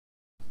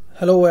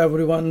Hello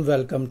everyone,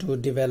 welcome to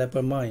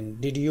Developer Mind.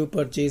 Did you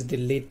purchase the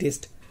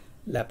latest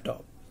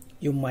laptop?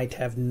 You might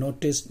have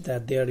noticed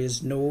that there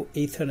is no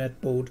Ethernet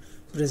port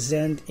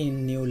present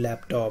in new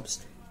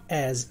laptops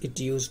as it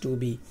used to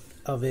be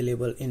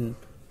available in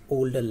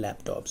older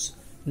laptops.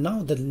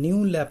 Now the new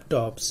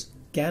laptops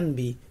can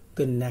be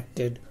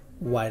connected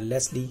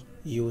wirelessly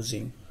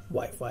using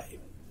Wi-Fi.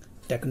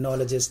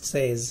 Technologist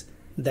says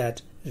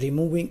that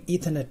removing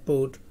Ethernet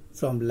port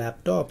from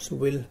laptops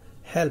will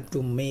help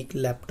to make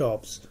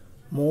laptops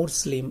more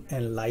slim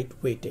and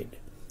light-weighted,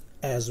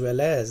 as well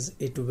as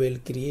it will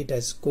create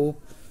a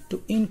scope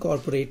to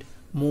incorporate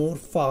more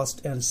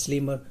fast and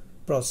slimmer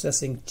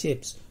processing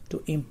chips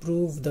to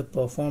improve the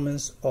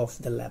performance of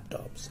the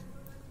laptops.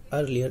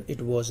 Earlier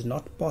it was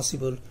not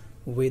possible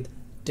with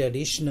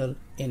traditional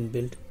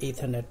inbuilt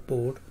Ethernet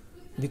port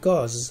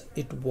because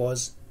it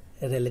was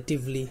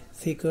relatively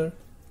thicker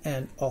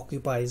and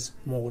occupies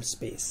more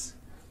space.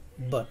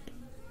 But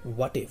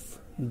what if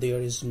there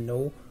is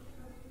no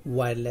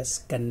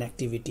wireless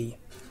connectivity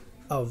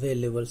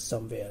available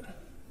somewhere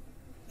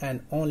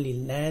and only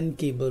LAN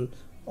cable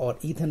or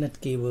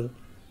Ethernet cable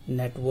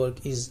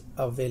network is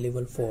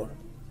available for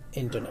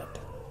internet?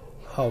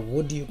 How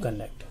would you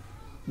connect?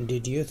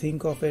 Did you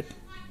think of it?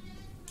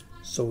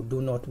 So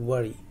do not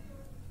worry,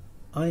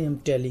 I am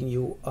telling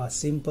you a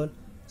simple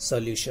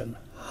solution.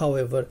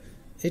 However,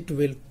 it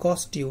will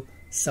cost you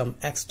some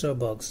extra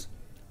bucks.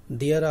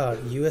 There are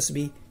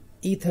USB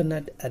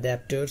Ethernet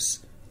adapters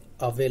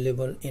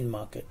available in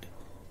market.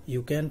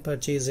 You can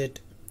purchase it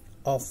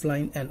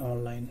offline and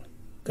online.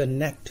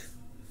 Connect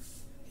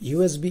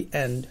USB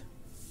end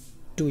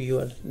to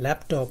your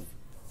laptop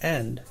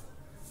and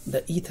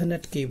the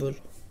Ethernet cable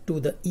to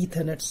the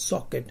Ethernet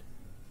socket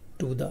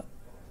to the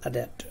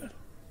adapter.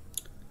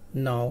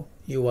 Now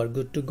you are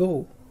good to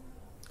go.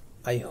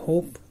 I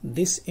hope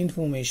this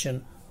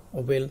information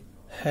will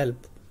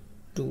help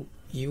to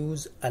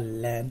use a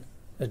LAN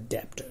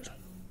adapter.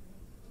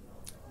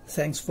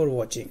 Thanks for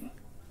watching.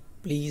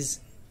 Please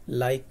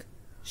like,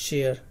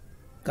 share,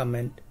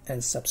 comment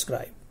and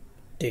subscribe.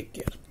 Take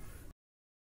care.